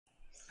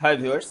Hi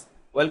viewers,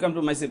 welcome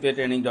to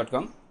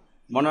mycpatraining.com.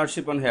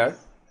 VaiShipon here.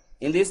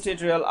 In this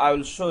tutorial, I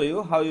will show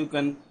you how you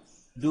can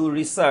do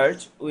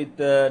research with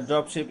the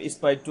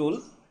Dropship-Spy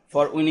tool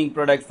for winning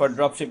product for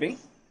dropshipping.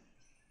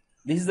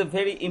 This is a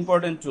very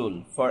important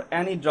tool for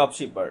any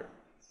dropshipper.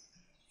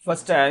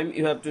 First time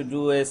you have to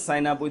do a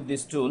sign up with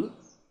this tool,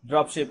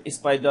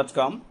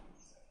 dropshipspy.com,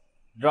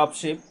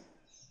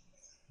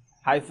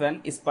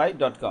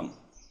 dropship-spy.com.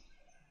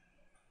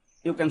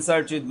 You can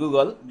search with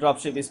Google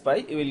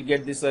Dropship-Spy, you will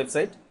get this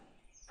website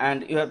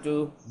and you have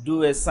to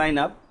do a sign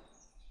up,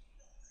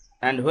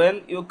 and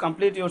when you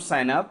complete your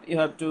sign up you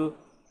have to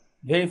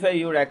verify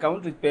your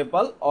account with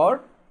PayPal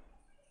or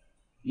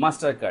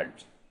MasterCard,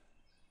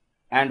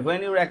 and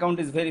when your account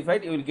is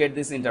verified you will get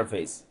this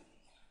interface.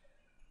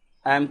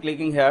 I am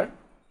clicking here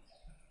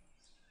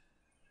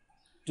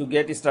to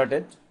get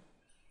started.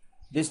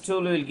 This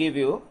tool will give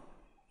you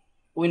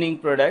winning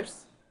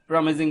products,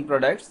 promising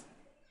products,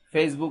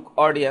 Facebook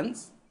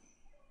audience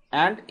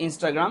and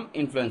Instagram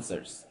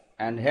influencers,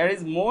 and here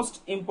is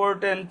most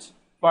important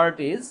part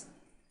is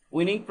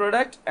winning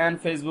product and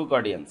Facebook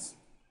audience.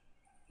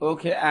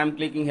 Okay, I am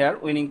clicking here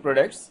winning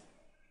products.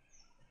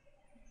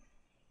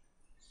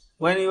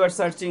 When you are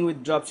searching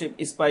with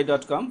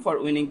dropshipspy.com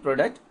for winning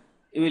product,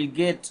 you will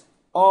get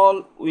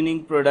all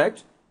winning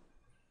product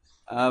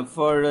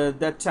for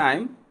that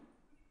time,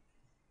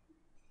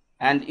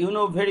 and you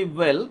know very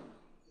well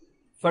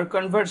for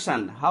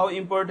conversion how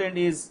important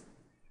is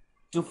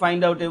to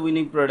find out a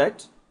winning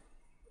product.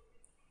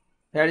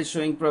 Here is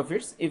showing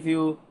profits. If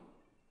you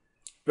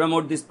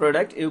promote this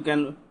product you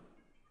can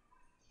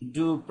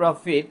do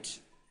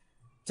profit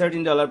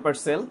 $13 per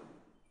sale,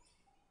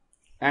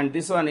 and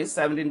this one is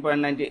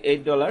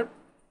 $17.98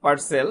 per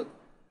sale,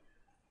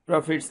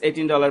 profits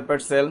 $18 per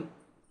sale,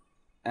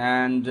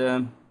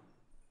 and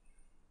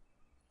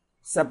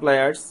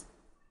suppliers,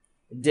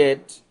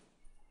 date,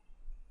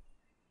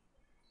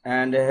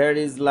 and here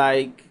is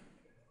like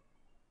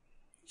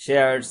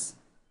shares.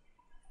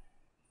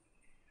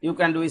 You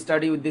can do a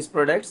study with these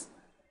products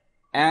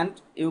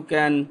and you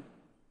can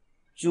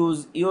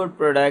choose your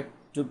product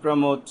to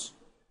promote.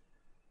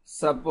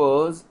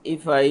 Suppose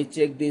if I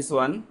check this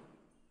one,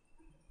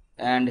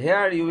 and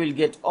here you will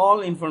get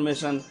all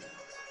information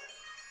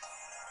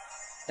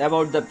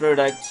about the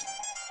product,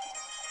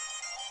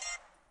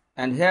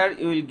 and here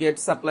you will get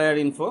supplier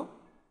info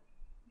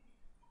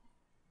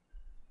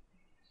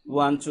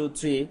 1, 2,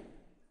 3.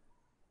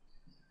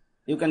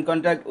 You can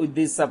contact with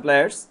these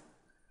suppliers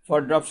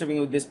for dropshipping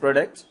with this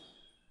product,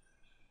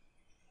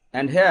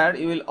 and here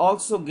you will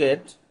also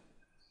get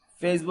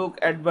Facebook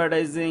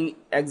advertising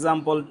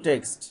example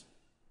text.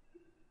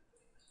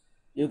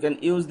 You can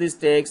use this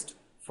text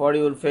for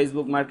your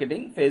Facebook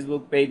marketing,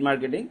 Facebook paid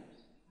marketing,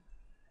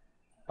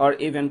 or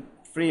even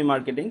free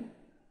marketing,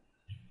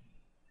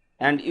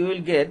 and you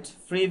will get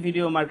free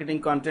video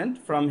marketing content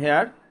from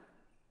here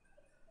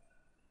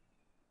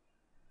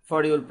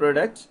for your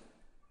product.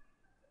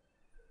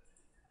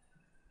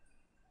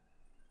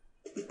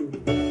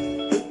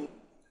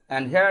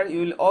 And here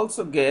you will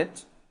also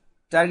get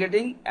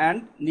targeting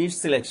and niche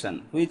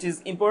selection, which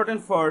is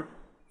important for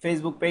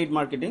Facebook paid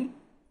marketing.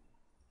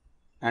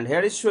 And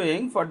here is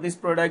showing for this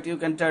product you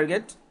can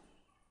target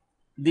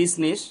this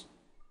niche,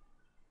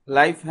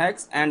 life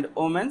hacks and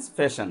women's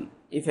fashion.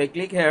 If I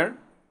click here,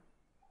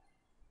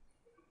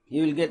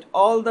 you will get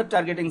all the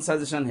targeting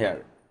suggestion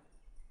here,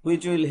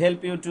 which will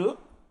help you to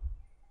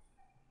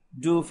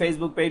do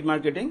Facebook paid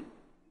marketing.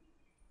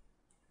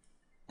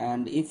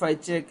 And if I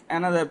check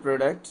another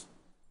product,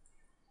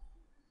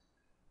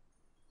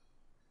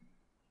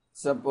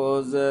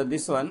 suppose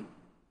this one,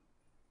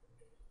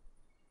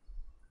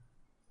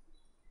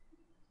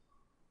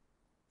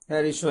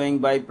 here is showing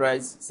buy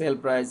price, sell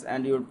price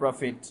and your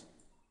profit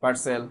per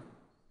sale,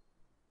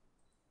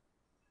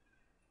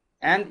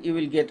 and you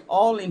will get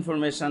all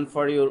information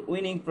for your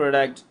winning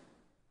product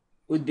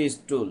with this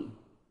tool,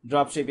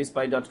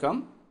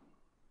 dropshipspy.com.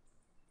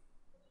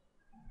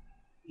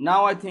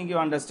 Now I think you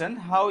understand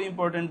how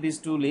important this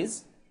tool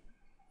is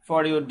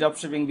for your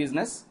dropshipping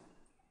business.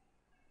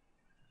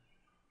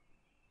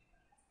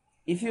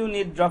 If you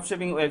need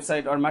dropshipping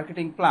website or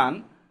marketing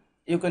plan,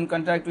 you can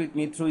contact with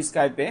me through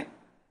Skype.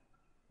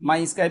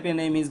 My Skype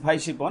name is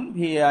VaiShipon,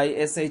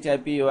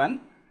 VaiShipon.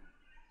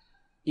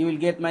 You will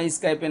get my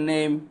Skype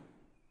name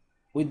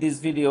with this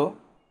video.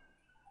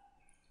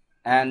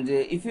 And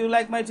if you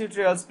like my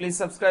tutorials, please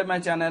subscribe my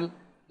channel,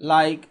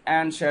 like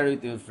and share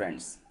with your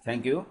friends.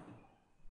 Thank you.